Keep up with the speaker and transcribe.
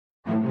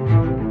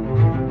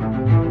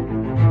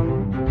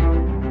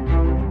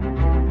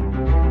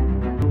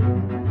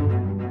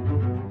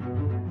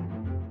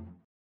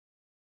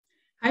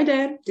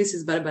this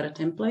is Barbara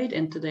template,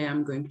 and today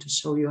I'm going to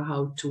show you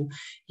how to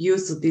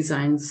use the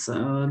designs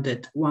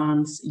that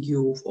once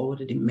you've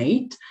already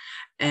made,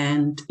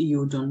 and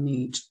you don't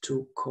need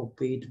to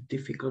copy the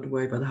difficult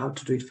way, but how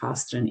to do it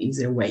faster and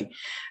easier way.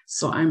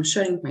 So I'm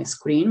sharing my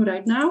screen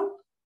right now.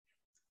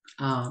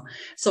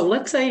 So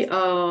let's say,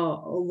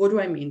 what do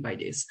I mean by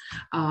this?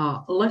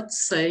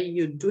 Let's say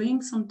you're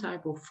doing some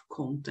type of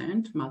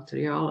content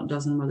material. It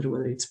doesn't matter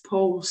whether it's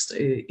post,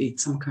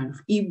 it's some kind of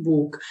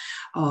ebook,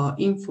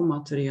 info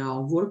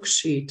material,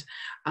 worksheet,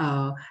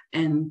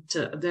 and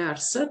there are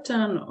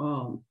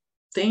certain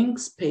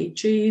things,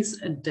 pages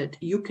that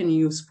you can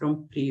use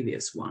from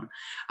previous one.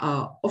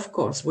 Of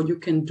course, what you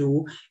can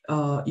do,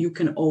 you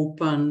can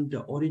open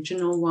the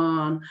original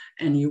one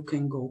and you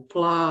can go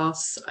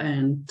plus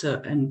and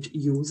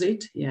use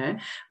it, yeah.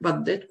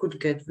 But that could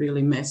get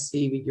really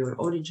messy with your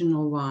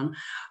original one,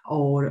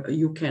 or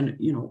you can,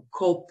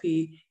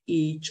 copy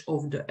each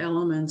of the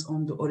elements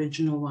on the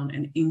original one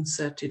and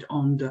insert it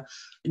on the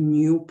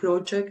new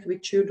project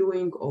which you're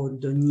doing, or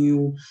the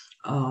new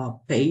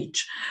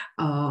page.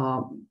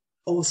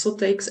 Also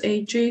takes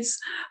ages,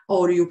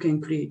 or you can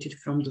create it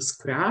from the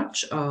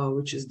scratch,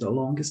 which is the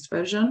longest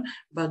version.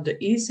 But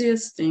the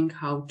easiest thing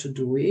how to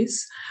do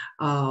is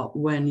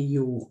when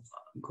you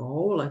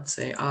go, let's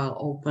say I'll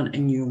open a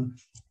new,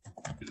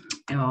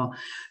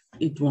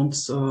 it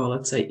wants,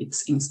 let's say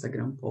it's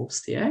Instagram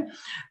post, yeah.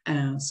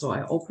 So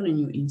I open a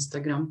new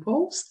Instagram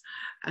post,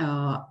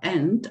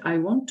 and I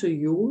want to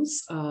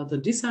use the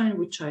design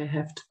which I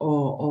have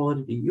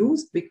already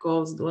used,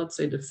 because let's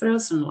say the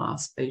first and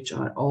last page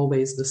are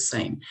always the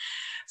same.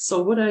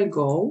 So what I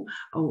do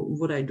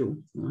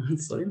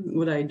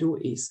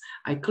is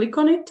I click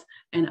on it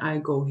and I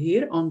go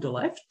here on the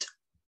left,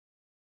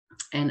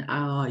 and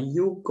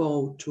you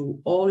go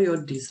to all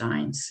your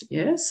designs.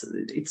 Yes,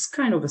 it's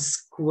kind of a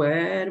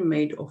square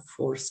made of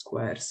 4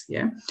 squares.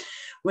 Yeah,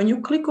 when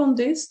you click on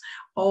this,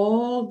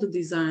 all the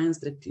designs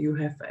that you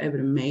have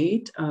ever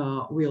made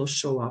will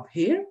show up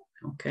here.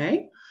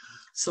 Okay,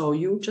 so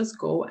you just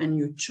go and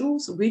you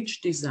choose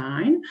which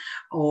design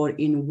or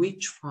in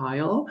which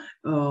file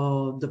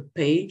the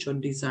page or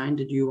design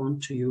that you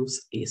want to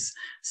use is.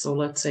 So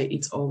let's say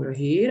it's over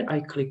here. I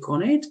click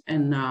on it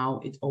and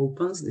now it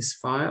opens this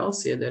file.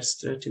 See,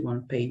 there's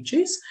 31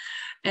 pages,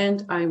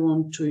 and I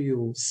want to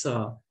use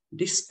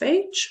this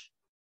page.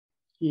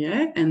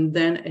 Yeah, and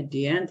then at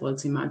the end,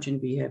 let's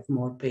imagine we have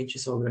more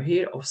pages over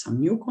here of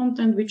some new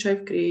content which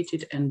I've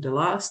created, and the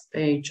last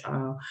page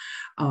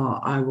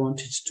I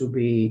want it to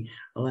be,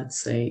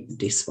 let's say,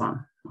 this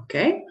one.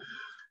 Okay,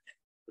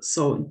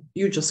 so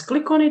you just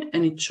click on it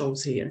and it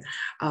shows here.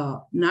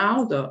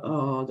 Now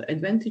the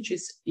advantage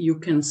is you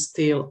can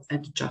still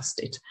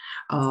adjust it.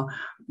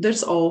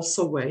 There's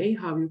also a way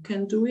how you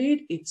can do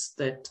it. It's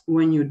that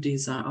when you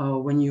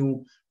design, when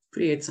you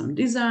create some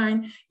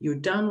design, you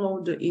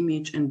download the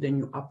image and then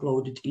you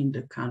upload it in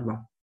the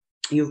Canva.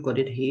 You've got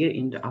it here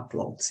in the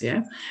uploads,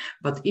 yeah.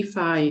 But if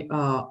I,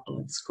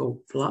 let's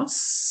go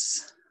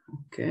plus,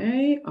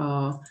 okay,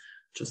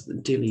 just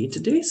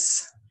delete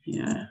this,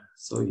 yeah,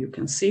 so you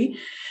can see.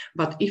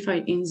 But if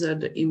I insert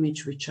the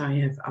image which I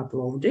have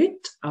uploaded,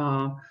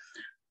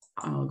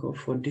 I'll go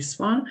for this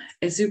one.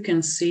 As you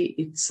can see,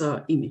 it's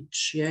an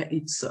image. Yeah,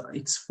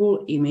 it's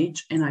full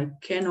image, and I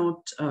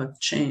cannot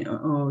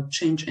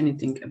change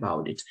anything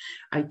about it.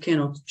 I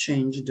cannot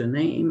change the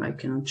name. I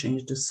cannot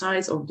change the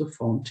size of the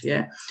font.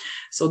 Yeah,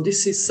 so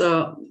this is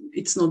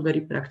it's not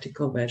very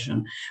practical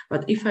version.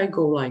 But if I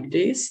go like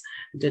this,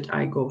 that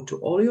I go to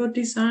all your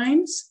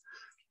designs,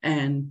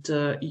 and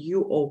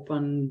you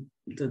open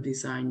the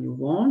design you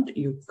want.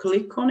 You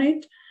click on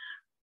it.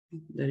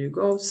 There you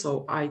go.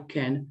 So I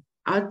can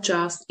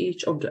adjust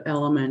each of the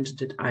elements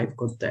that I've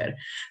got there.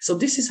 So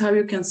this is how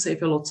you can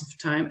save a lot of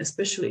time,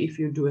 especially if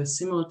you do a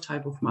similar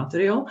type of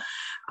material,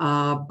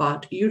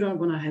 but you don't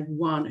want to have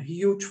one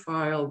huge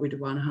file with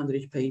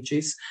 100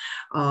 pages,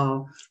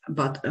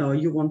 but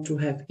you want to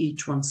have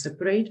each one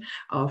separate.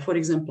 For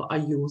example, I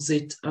use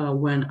it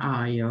when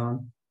I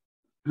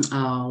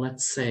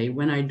let's say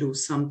when I do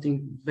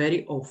something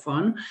very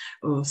often,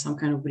 some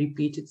kind of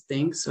repeated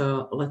things,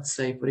 let's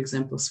say, for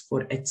example,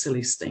 for Etsy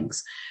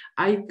listings,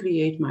 I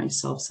create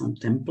myself some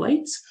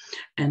templates,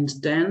 and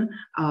then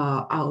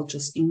I'll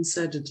just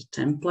insert the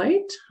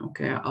template.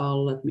 Okay,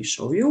 let me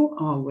show you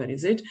where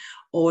is it,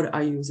 or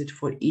I use it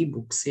for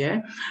ebooks.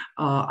 Yeah,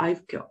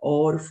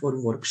 or for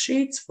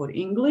worksheets for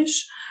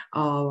English.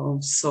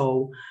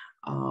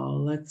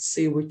 Let's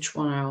see which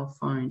one I'll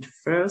find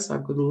first.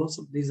 I've got lots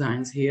of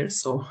designs here,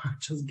 so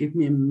just give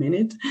me a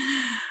minute.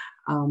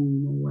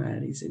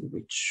 Where is it?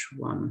 Which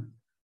one?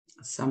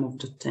 Some of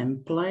the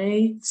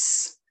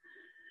templates.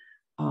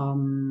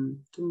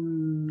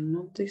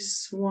 Not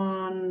this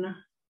one.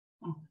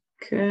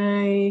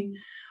 Okay,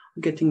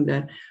 getting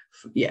there.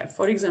 Yeah,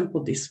 for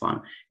example, this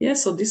one. Yeah,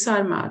 so these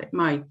are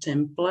my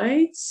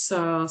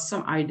templates.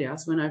 Some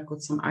ideas. When I've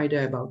got some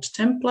idea about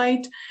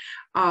template,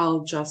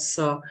 I'll just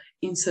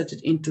insert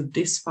it into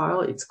this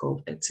file. It's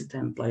called Etsy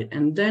template.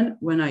 And then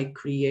when I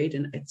create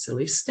an Etsy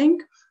listing,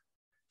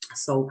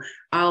 So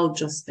I'll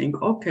just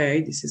think,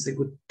 okay, this is a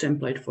good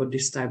template for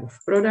this type of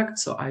product.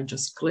 So I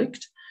just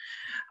clicked.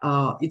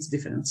 It's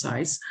different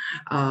size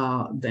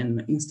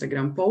than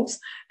Instagram posts.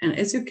 And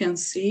as you can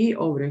see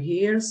over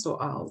here, so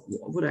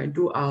what I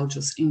do, I'll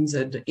just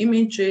insert the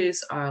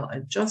images, I'll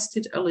adjust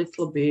it a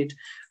little bit,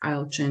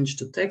 I'll change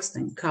the text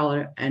and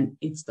color, and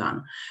it's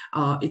done.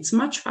 It's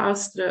much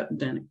faster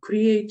than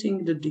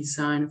creating the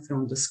design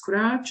from the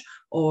scratch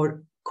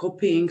or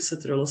copying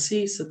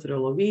Ctrl+C,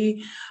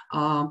 Ctrl+V.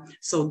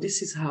 So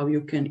this is how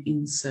you can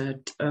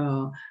insert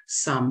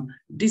some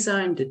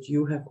design that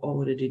you have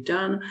already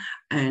done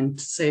and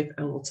save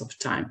a lot of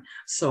time.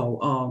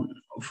 So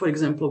for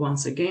example,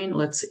 once again,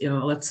 let's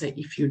say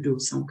if you do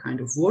some kind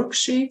of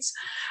worksheets,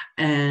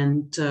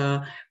 and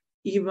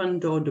even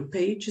though the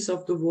pages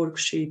of the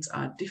worksheets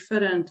are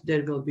different,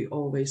 there will be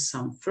always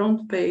some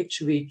front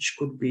page which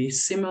could be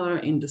similar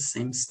in the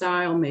same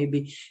style.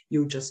 Maybe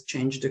you just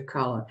change the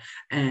color.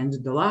 And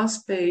the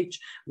last page,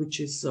 which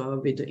is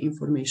with the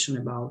information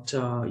about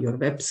your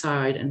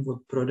website and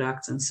what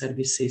products and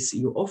services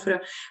you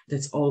offer,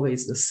 that's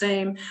always the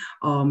same.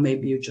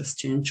 Maybe you just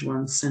change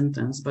one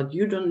sentence, but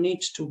you don't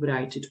need to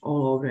write it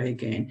all over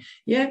again.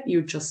 Yeah,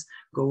 you just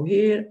go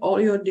here, all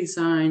your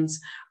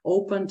designs,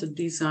 open the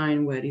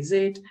design, where is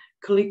it?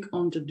 Click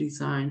on the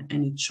design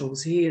and it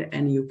shows here,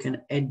 and you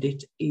can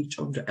edit each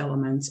of the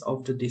elements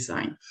of the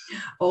design.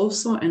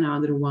 Also,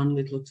 another one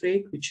little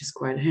trick, which is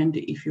quite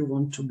handy if you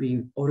want to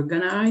be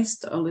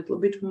organized a little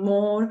bit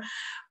more.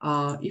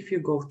 If you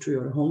go to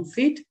your home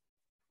feed,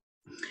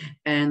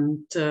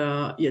 and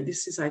yeah,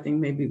 this is, I think,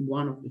 maybe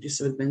one of the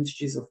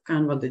disadvantages of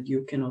Canva, that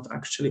you cannot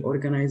actually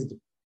organize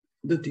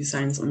the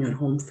designs on your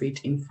home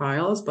feed in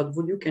files. But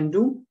what you can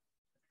do,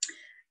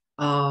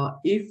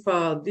 if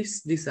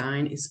this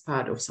design is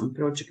part of some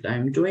project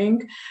I'm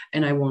doing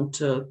and I want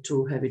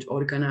to have it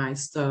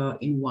organized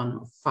in one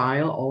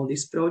file, all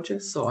these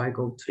projects, so I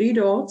go 3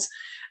 dots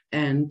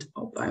and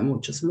I will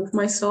just move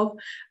myself,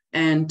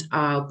 and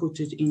I'll put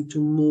it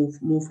into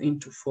move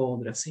into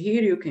folders.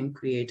 Here you can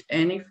create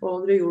any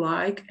folder you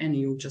like, and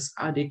you just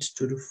add it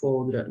to the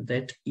folder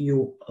that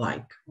you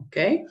like,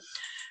 okay?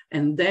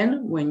 And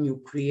then when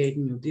you create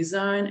new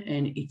design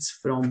and it's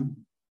from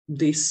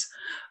this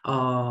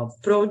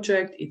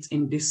project, it's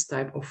in this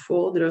type of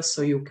folder.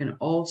 So you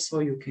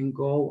can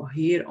go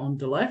here on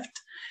the left,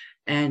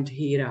 and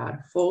here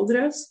are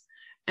folders,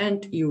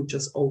 and you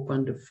just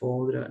open the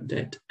folder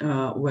that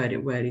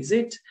where is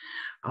it?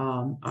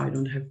 I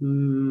don't have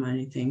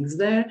many things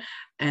there,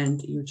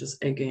 and you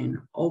just again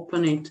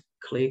open it,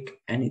 click,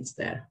 and it's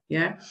there.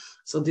 Yeah,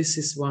 so this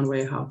is one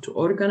way how to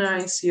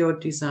organize your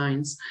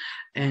designs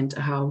and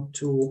how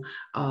to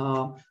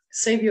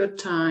save your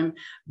time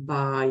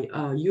by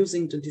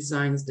using the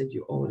designs that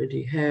you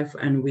already have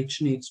and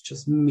which needs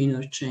just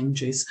minor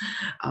changes.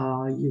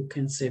 You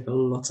can save a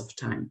lot of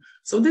time.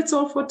 So that's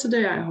all for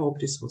today. I hope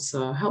this was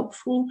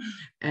helpful,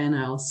 and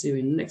I'll see you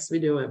in the next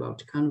video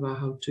about Canva,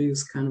 how to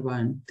use Canva,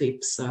 and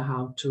tips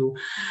how to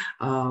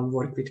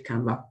work with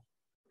Canva.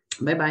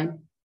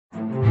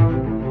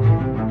 Bye-bye.